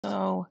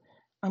So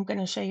I'm going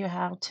to show you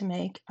how to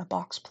make a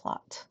box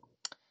plot.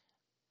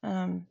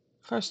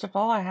 First of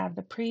all, I have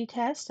the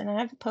pre-test and I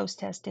have the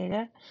post-test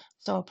data.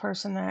 So a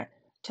person that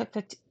took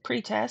the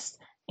pre-test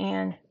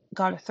and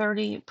got a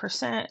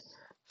 30%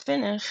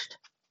 finished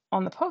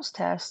on the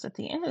post-test at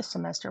the end of the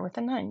semester with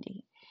a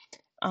 90,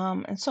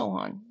 and so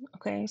on.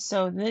 Okay,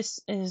 so this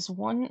is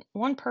one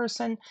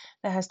person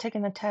that has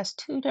taken the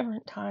test 2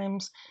 different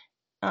times,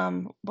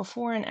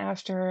 before and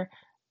after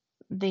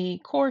the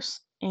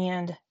course,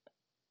 and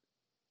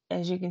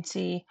as you can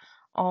see,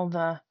 all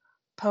the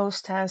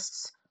post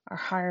tests are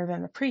higher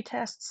than the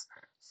pre-tests,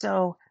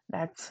 so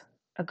that's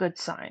a good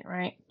sign,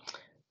 right?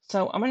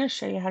 So I'm going to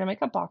show you how to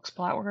make a box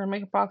plot. We're going to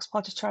make a box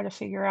plot to try to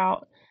figure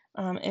out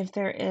if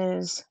there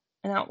is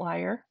an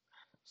outlier.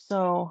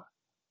 So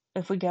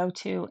if we go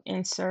to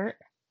Insert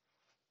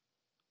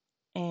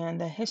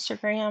and the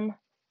histogram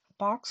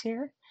box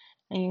here,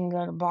 and you can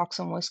go to Box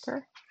and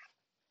Whisker,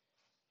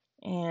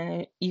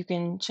 and you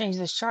can change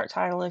this chart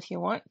title if you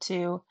want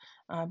to,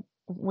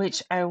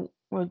 which I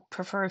would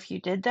prefer if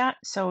you did that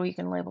so you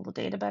can label the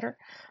data better.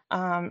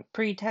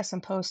 Pre-test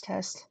and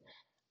post-test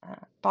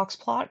box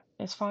plot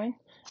is fine.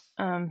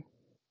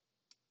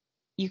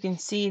 You can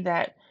see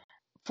that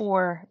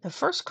for the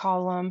first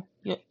column,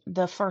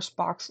 the first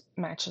box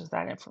matches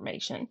that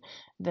information.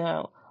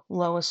 The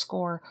lowest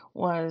score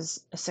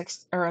was a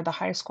 6, or the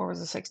highest score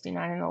was a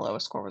 69, and the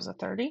lowest score was a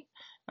 30.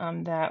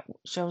 That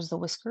shows the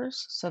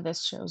whiskers, so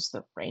this shows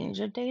the range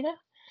of data,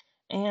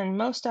 and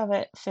most of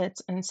it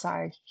fits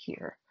inside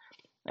here.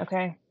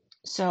 Okay,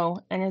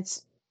 so, and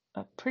it's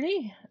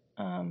pretty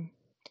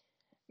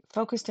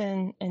focused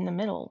in the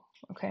middle.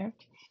 Okay,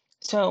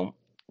 so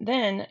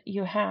then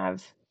you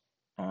have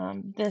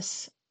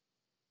this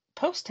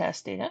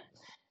post-test data,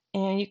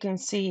 and you can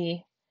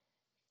see,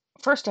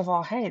 first of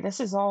all, hey, this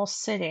is all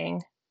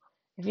sitting,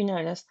 if you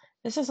notice,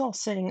 this is all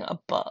sitting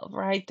above,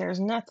 right? There's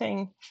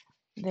nothing,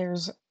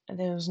 there's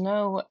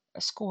no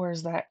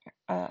scores that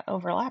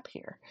overlap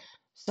here.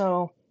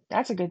 So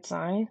that's a good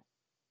sign.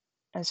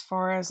 As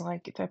far as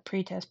like the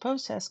pre-test,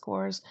 post-test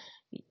scores,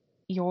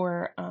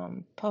 your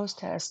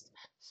post-test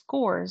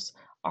scores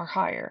are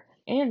higher,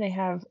 and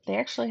they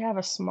actually have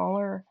a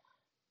smaller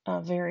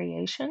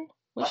variation,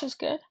 which is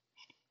good.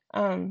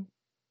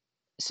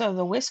 So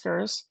the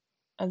whiskers,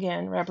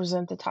 again,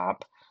 represent the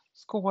top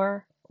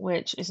score,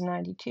 which is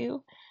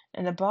 92,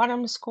 and the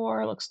bottom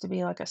score looks to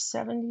be like a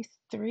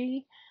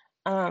 73.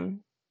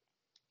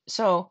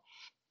 So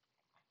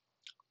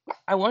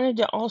I wanted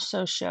to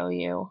also show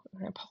you,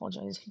 I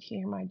apologize if you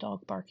hear my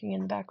dog barking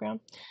in the background.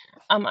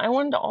 I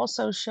wanted to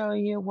also show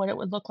you what it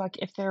would look like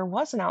if there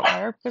was an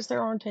outlier, because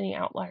there aren't any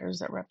outliers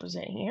that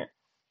represent here.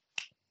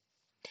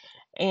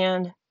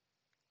 And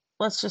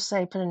let's just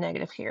say put a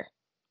negative here.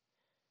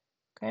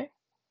 Okay.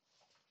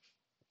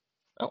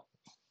 Oh,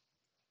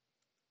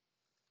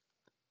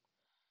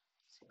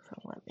 see if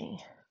it'll let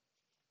me.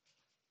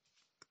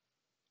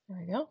 There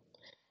we go.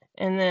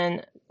 And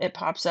then it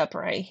pops up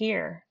right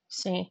here.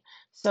 See?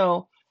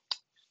 So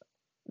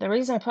the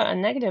reason I put a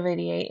negative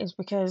 88 is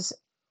because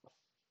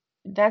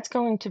that's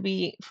going to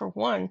be, for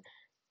one,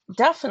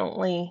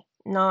 definitely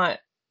not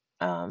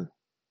a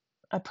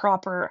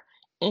proper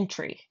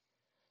entry.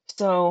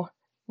 So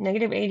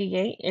negative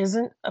 88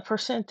 isn't a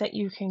percent that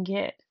you can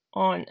get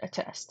on a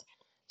test.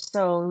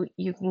 So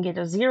you can get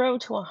a 0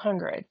 to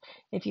 100.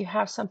 If you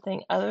have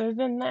something other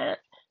than that,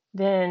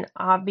 then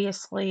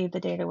obviously the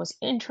data was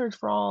entered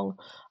wrong.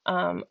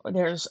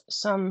 There's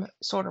some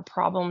sort of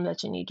problem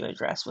that you need to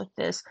address with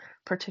this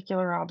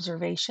particular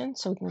observation.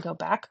 So we can go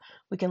back,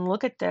 we can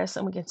look at this,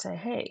 and we can say,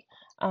 hey,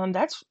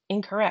 that's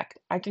incorrect.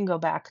 I can go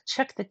back,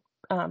 check the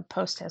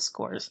post-test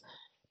scores,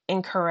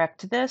 and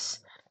correct this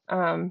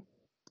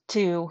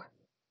to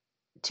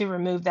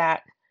remove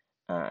that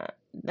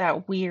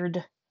that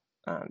weird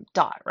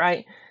dot,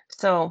 right?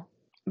 So,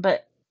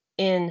 but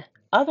in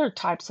other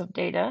types of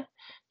data,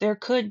 there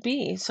could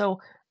be, so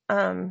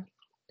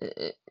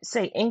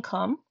say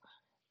income,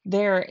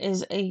 there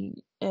is a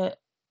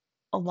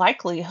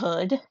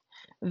likelihood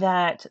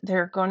that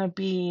they're going to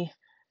be,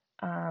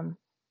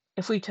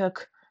 if we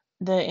took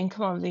the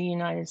income of the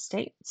United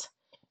States,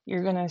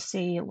 you're going to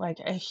see like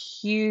a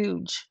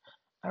huge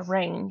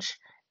range,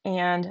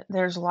 and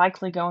there's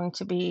likely going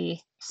to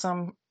be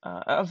some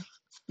of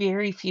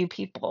very few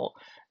people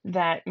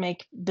that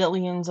make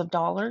billions of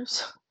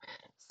dollars.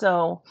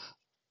 So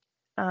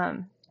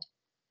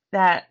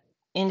that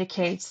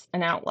indicates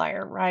an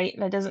outlier, right?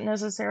 That doesn't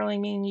necessarily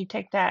mean you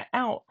take that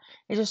out.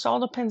 It just all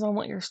depends on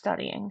what you're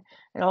studying.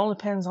 It all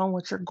depends on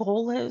what your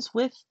goal is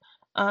with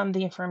the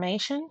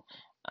information.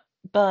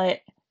 But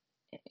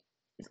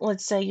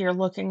let's say you're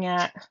looking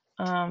at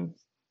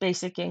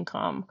basic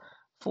income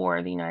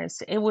for the United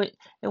States. It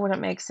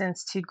wouldn't make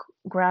sense to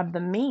grab the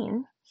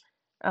mean,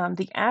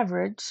 the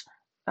average,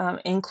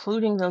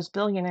 including those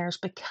billionaires,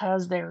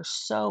 because they're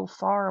so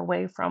far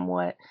away from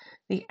what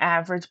the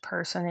average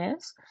person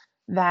is,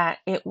 that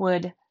it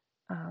would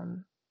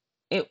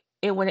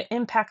it would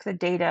impact the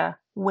data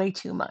way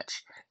too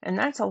much. And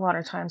that's a lot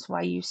of times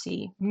why you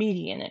see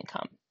median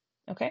income.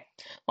 Okay.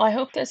 Well, I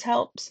hope this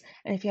helps.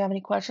 And if you have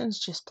any questions,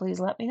 just please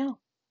let me know.